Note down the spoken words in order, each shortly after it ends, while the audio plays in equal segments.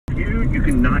You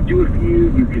can not do a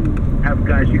few. You can have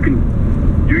guys. You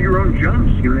can do your own jumps.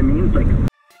 You know what I mean? It's like.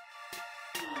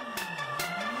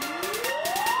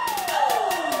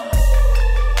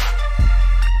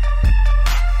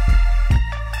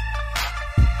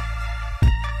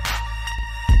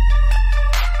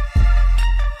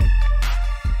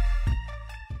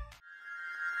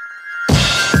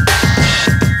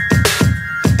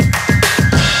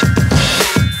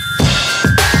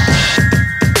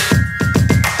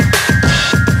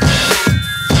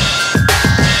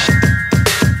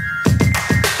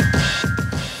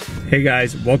 Hey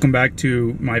guys, welcome back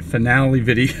to my finale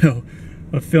video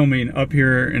of filming up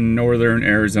here in northern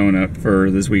Arizona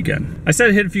for this weekend. I said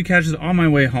I'd hit a few caches on my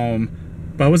way home,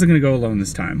 but I wasn't gonna go alone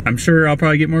this time. I'm sure I'll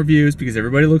probably get more views because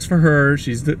everybody looks for her.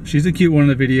 She's the cute one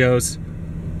in the videos.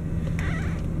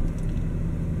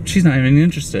 She's not even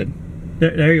interested.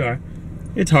 There you are.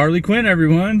 It's Harley Quinn,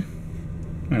 everyone.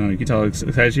 I don't know, you can tell how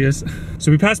excited she is. So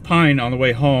we passed Pine on the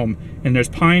way home, and there's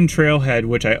Pine Trailhead,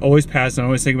 which I always pass and I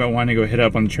always think about wanting to go hit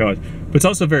up on the trailhead. But it's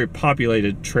also a very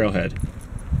populated trailhead.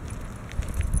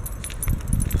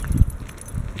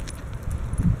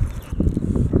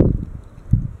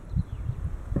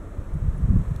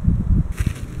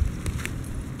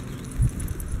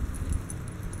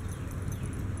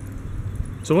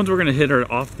 So once we're gonna hit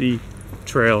her off the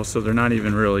trail, so they're not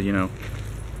even really, you know,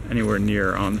 anywhere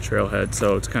near on the trailhead.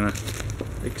 So it's kind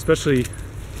of, like, especially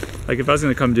like if I was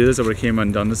gonna come do this, I would have came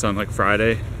and done this on like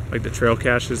Friday, like the trail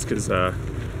caches, because it's a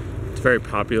very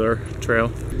popular trail.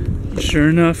 Sure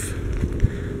enough,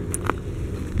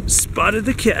 spotted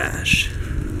the cache.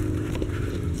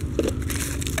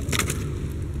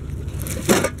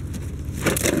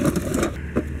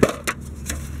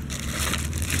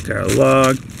 Got a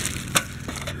log.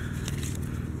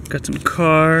 Got some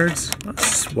cards.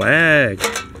 Swag.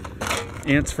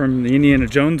 Ants from the Indiana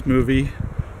Jones movie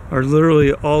are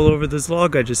literally all over this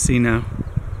log I just see now.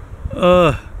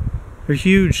 They're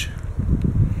huge.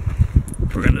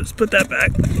 We're gonna just put that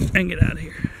back and get out of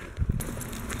here.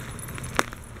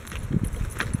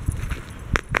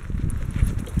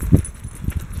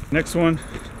 Next one,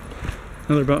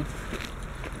 another about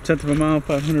 1/10 of a mile,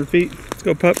 500 feet. Let's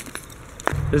go, pup.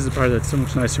 This is the part that's so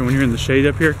much nicer when you're in the shade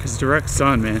up here, because direct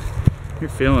sun, man, you're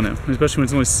feeling it. Especially when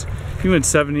it's only, even when it's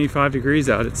 75 degrees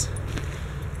out, it's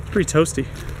pretty toasty.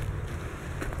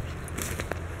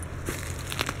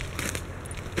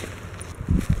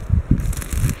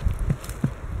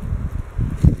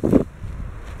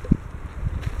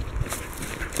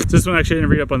 This one actually I didn't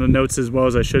read up on the notes as well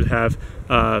as I should have.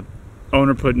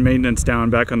 Owner put maintenance down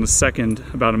back on the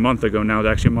 2nd about a month ago now. It's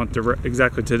actually a month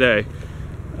exactly today.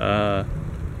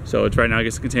 So it's right now, I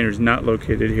guess the container is not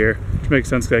located here, which makes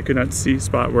sense because I could not see a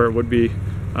spot where it would be.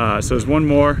 So there's one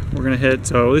more we're gonna hit.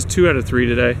 So at least 2 out of 3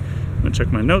 today. I'm gonna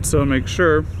check my notes though and make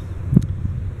sure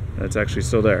that's actually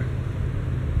still there.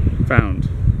 Found,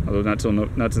 although not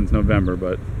since November,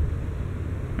 but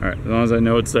all right, as long as I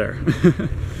know it's there.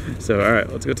 So all right,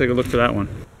 let's go take a look for that one.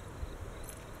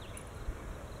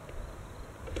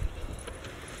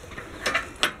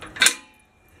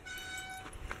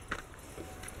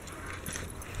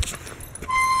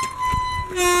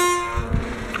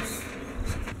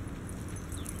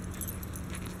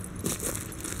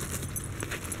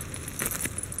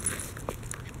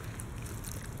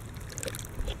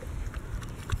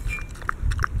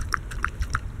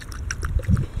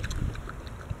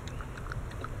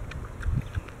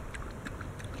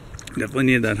 Definitely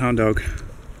needed that hound dog.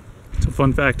 So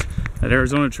fun fact, that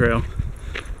Arizona trail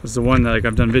was the one that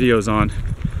I've done videos on.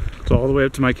 So all the way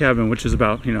up to my cabin, which is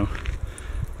about,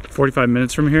 45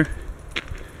 minutes from here.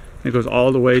 It goes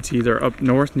all the way to either up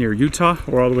north near Utah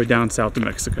or all the way down south to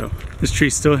Mexico. This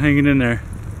tree's still hanging in there.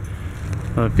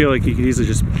 I feel like you could easily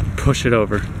just push it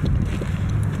over.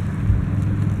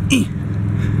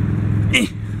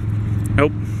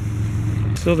 Nope.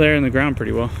 Still there in the ground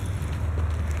pretty well.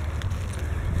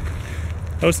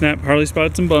 Oh snap, Harley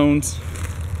spotted some bones.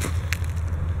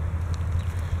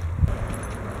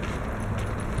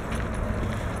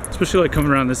 Especially like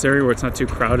coming around this area where it's not too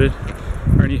crowded,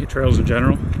 or any trails in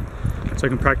general. So I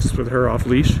can practice with her off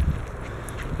leash.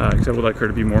 Because I would like her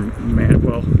to be more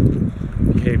well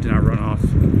behaved and not run off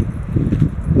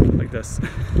like this.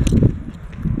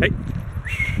 Hey.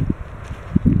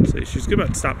 So she's good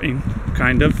about stopping,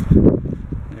 kind of.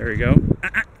 There we go.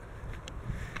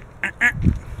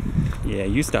 Yeah,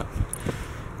 you stop.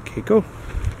 Okay, go.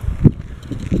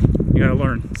 You gotta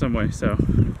learn some way, so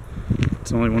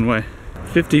it's only one way.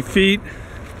 50 feet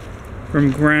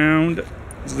from ground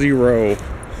zero.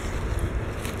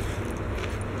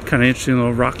 Kind of interesting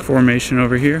little rock formation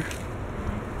over here.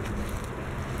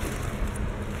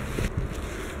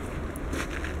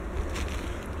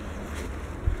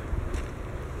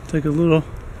 It's like a little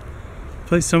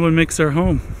place someone makes their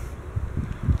home.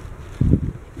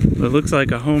 But it looks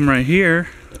like a home right here.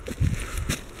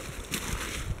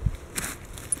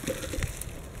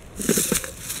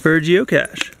 For a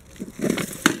geocache.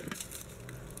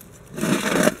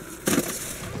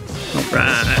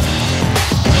 Alright.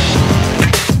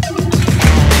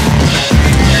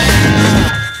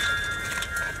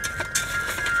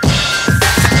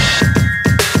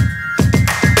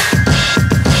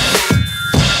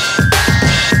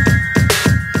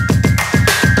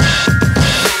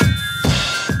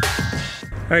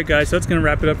 Alright guys, so that's going to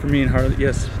wrap it up for me and Harley.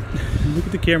 Yes, look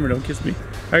at the camera, don't kiss me.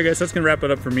 Alright guys, so that's going to wrap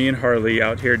it up for me and Harley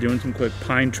out here doing some quick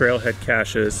pine trailhead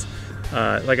caches.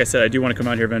 Like I said, I do want to come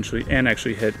out here eventually and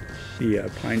actually hit the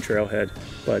pine trailhead.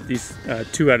 But these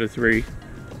 2 out of 3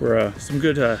 were some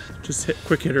good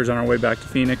quick hitters on our way back to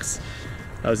Phoenix.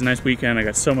 It was a nice weekend. I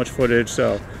got so much footage,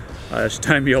 so it should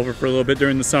time be over for a little bit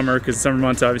during the summer, because summer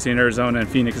months obviously in Arizona and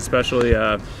Phoenix especially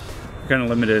are kind of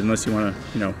limited unless you want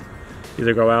to,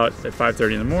 either go out at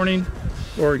 5:30 in the morning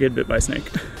or get bit by a snake.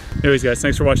 Anyways guys,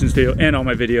 thanks for watching this video and all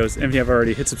my videos. And if you haven't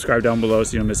already, hit subscribe down below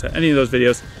so you don't miss any of those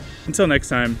videos. Until next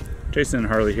time, Jason and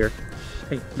Harley here.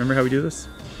 Hey, remember how we do this?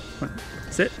 Come on,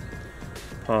 sit,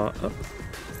 paw up,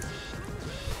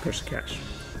 push the cache.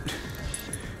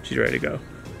 She's ready to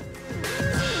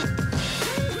go.